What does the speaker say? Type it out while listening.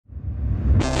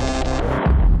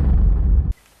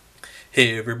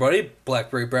Hey everybody,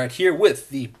 BlackBerry Brad here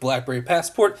with the BlackBerry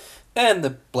Passport and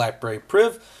the BlackBerry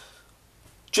Priv.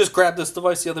 Just grabbed this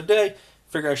device the other day.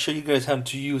 Figured I'd show you guys how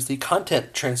to use the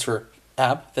Content Transfer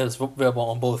app that is available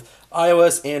on both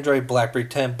iOS, Android, BlackBerry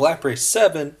 10, BlackBerry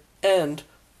 7, and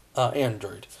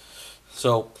Android.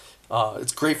 So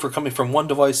it's great for coming from one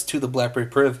device to the BlackBerry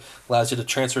Priv. Allows you to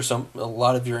transfer a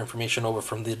lot of your information over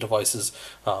from the devices.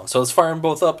 So it's firing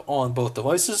both up on both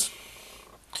devices.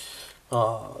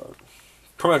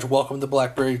 Pretty much welcome to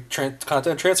BlackBerry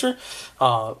Content Transfer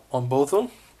on both of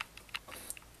them.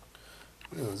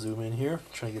 I'm gonna zoom in here,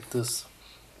 try to get this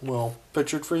well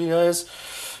pictured for you guys.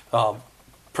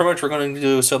 Pretty much we're going to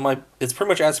do it's pretty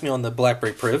much asking me on the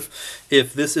BlackBerry Priv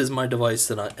if this is my device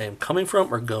that I am coming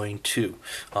from or going to.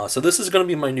 So this is going to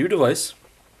be my new device.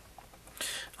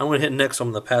 I'm going to hit next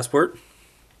on the passport.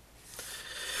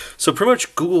 So pretty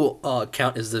much Google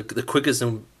account is the quickest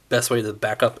and best way to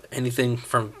back up anything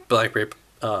from BlackBerry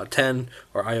 10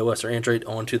 or iOS or Android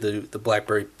onto the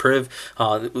BlackBerry Priv.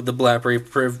 The BlackBerry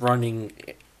Priv running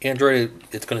Android,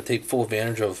 it's going to take full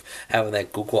advantage of having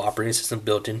that Google operating system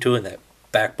built into it, and that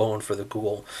backbone for the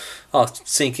Google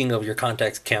syncing of your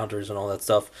contacts counters and all that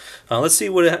stuff. Let's see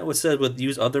what it said with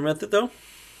use other method though.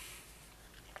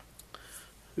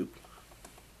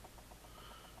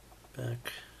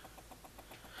 Back.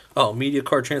 Oh, media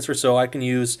card transfer. So I can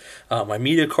use my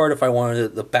media card if I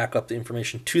wanted to back up the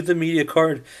information to the media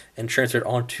card and transfer it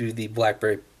onto the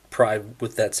BlackBerry Priv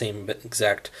with that same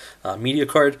exact media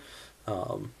card.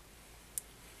 So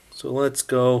let's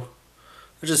go.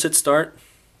 Let's just hit start.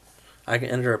 I can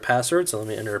enter a password. So let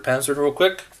me enter a password real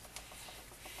quick.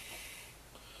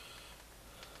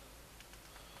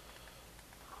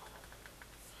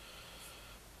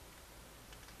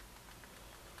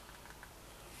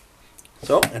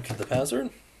 So, enter the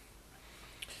password.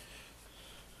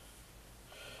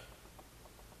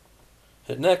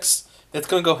 Hit next. It's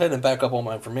going to go ahead and back up all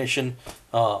my information.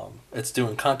 It's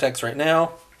doing contacts right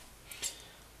now.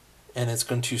 And it's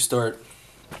going to start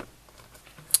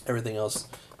everything else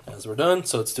as we're done.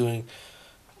 So it's doing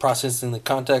processing the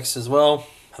contacts as well.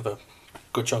 Have a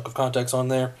good chunk of contacts on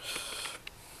there.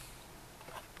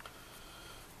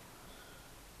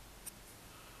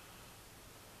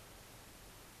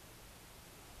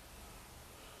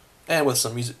 And with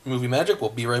some movie magic,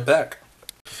 we'll be right back.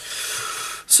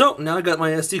 So now I got my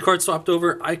SD card swapped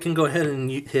over. I can go ahead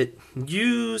and hit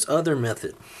use other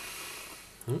method.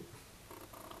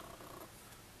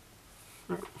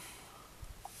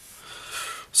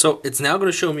 So it's now going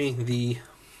to show me the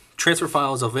transfer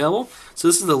files available. So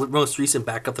this is the most recent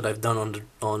backup that I've done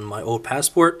on my old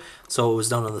passport. So it was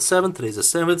done on the 7th. Today's the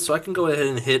 7th. So I can go ahead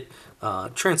and hit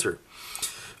transfer.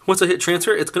 Once I hit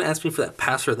transfer, it's going to ask me for that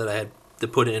password that I had to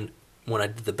put in when I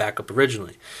did the backup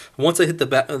originally. Once I hit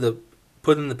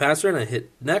put in the password and I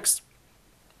hit next,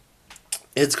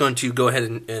 it's going to go ahead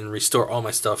and restore all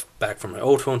my stuff back from my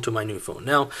old phone to my new phone.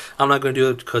 Now, I'm not going to do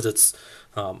it because it's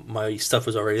my stuff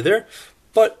is already there,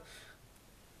 but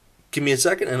give me a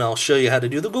second and I'll show you how to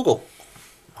do the Google.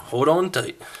 Hold on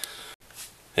tight.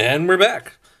 And we're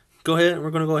back.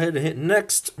 We're going to go ahead and hit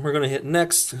next. We're going to hit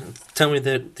next. Tell me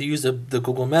that to use the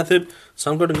Google method.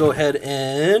 So I'm going to go ahead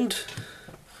and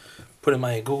put in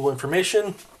my Google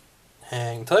information.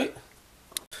 Hang tight.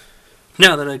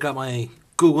 Now that I got my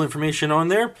Google information on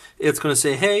there, it's going to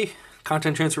say, hey,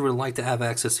 Content Transfer would like to have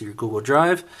access to your Google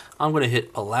Drive. I'm going to hit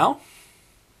allow.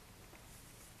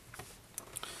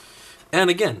 And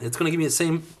again, it's going to give me the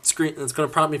same screen. It's going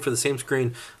to prompt me for the same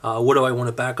screen. What do I want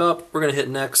to back up? We're going to hit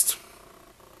next.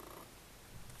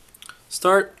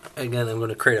 Start. Again, I'm going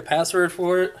to create a password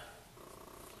for it.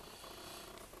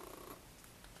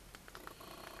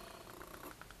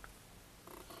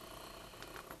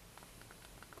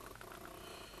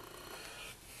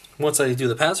 Once I do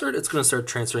the password, it's going to start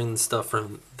transferring the stuff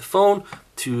from the phone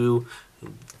to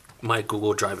my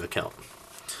Google Drive account.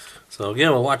 So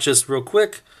again, we'll watch this real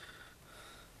quick.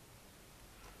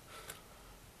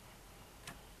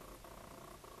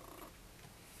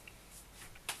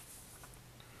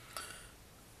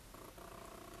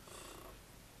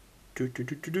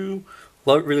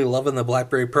 Really loving the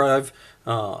BlackBerry Priv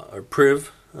or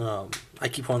Priv. I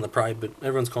keep calling the Priv, but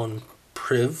everyone's calling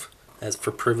Priv as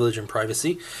for privilege and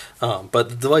privacy. But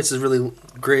the device is really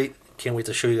great. Can't wait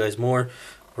to show you guys more.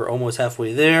 We're almost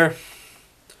halfway there.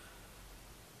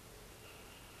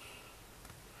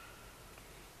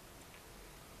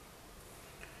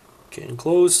 Getting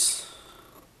close.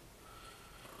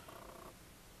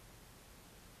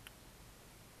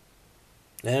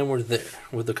 And we're there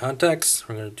with the contacts.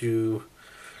 We're going to do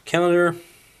calendar.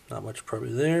 Not much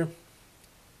probably there.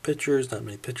 Pictures, not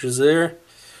many pictures there.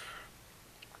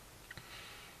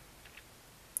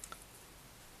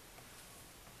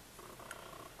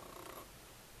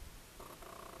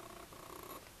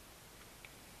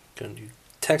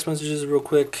 text messages real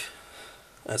quick.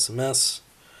 SMS.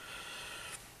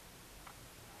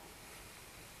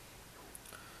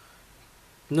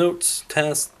 Notes,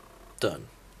 tasks, done.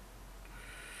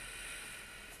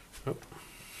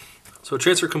 So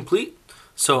transfer complete.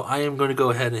 So I am going to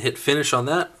go ahead and hit finish on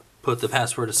that. Put the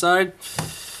password aside.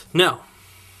 Now,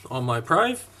 on my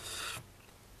Priv,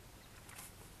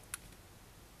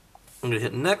 I'm going to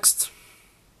hit next.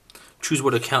 Choose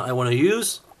what account I want to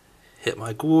use. Hit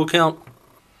my Google account.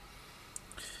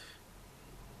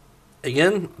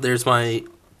 Again, there's my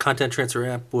Content Transfer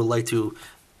App. Would like to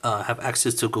have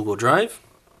access to Google Drive.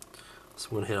 So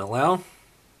I'm going to hit allow.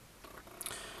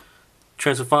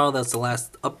 Transfer file, that's the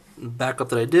last backup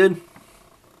that I did.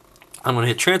 I'm going to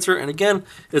hit transfer, and again,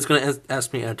 it's going to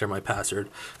ask me to enter my password.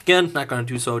 Again, not going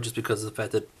to do so just because of the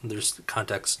fact that there's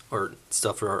contacts or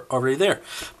stuff are already there.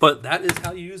 But that is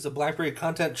how you use the BlackBerry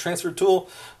Content Transfer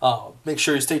tool. Make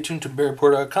sure you stay tuned to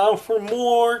BerryReporter.com for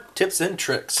more tips and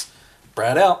tricks.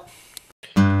 Brad out.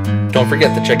 Don't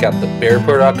forget to check out the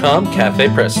BerryReporter.com Cafe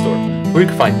Press Store, where you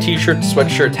can find t-shirts,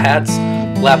 sweatshirts, hats,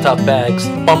 laptop bags,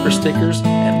 bumper stickers,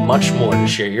 and much more to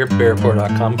share your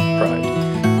BerryReporter.com pride.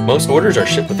 Most orders are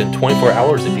shipped within 24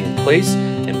 hours of being placed,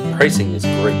 and pricing is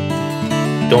great.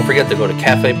 Don't forget to go to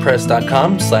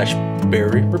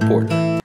cafepress.com/BerryReporter.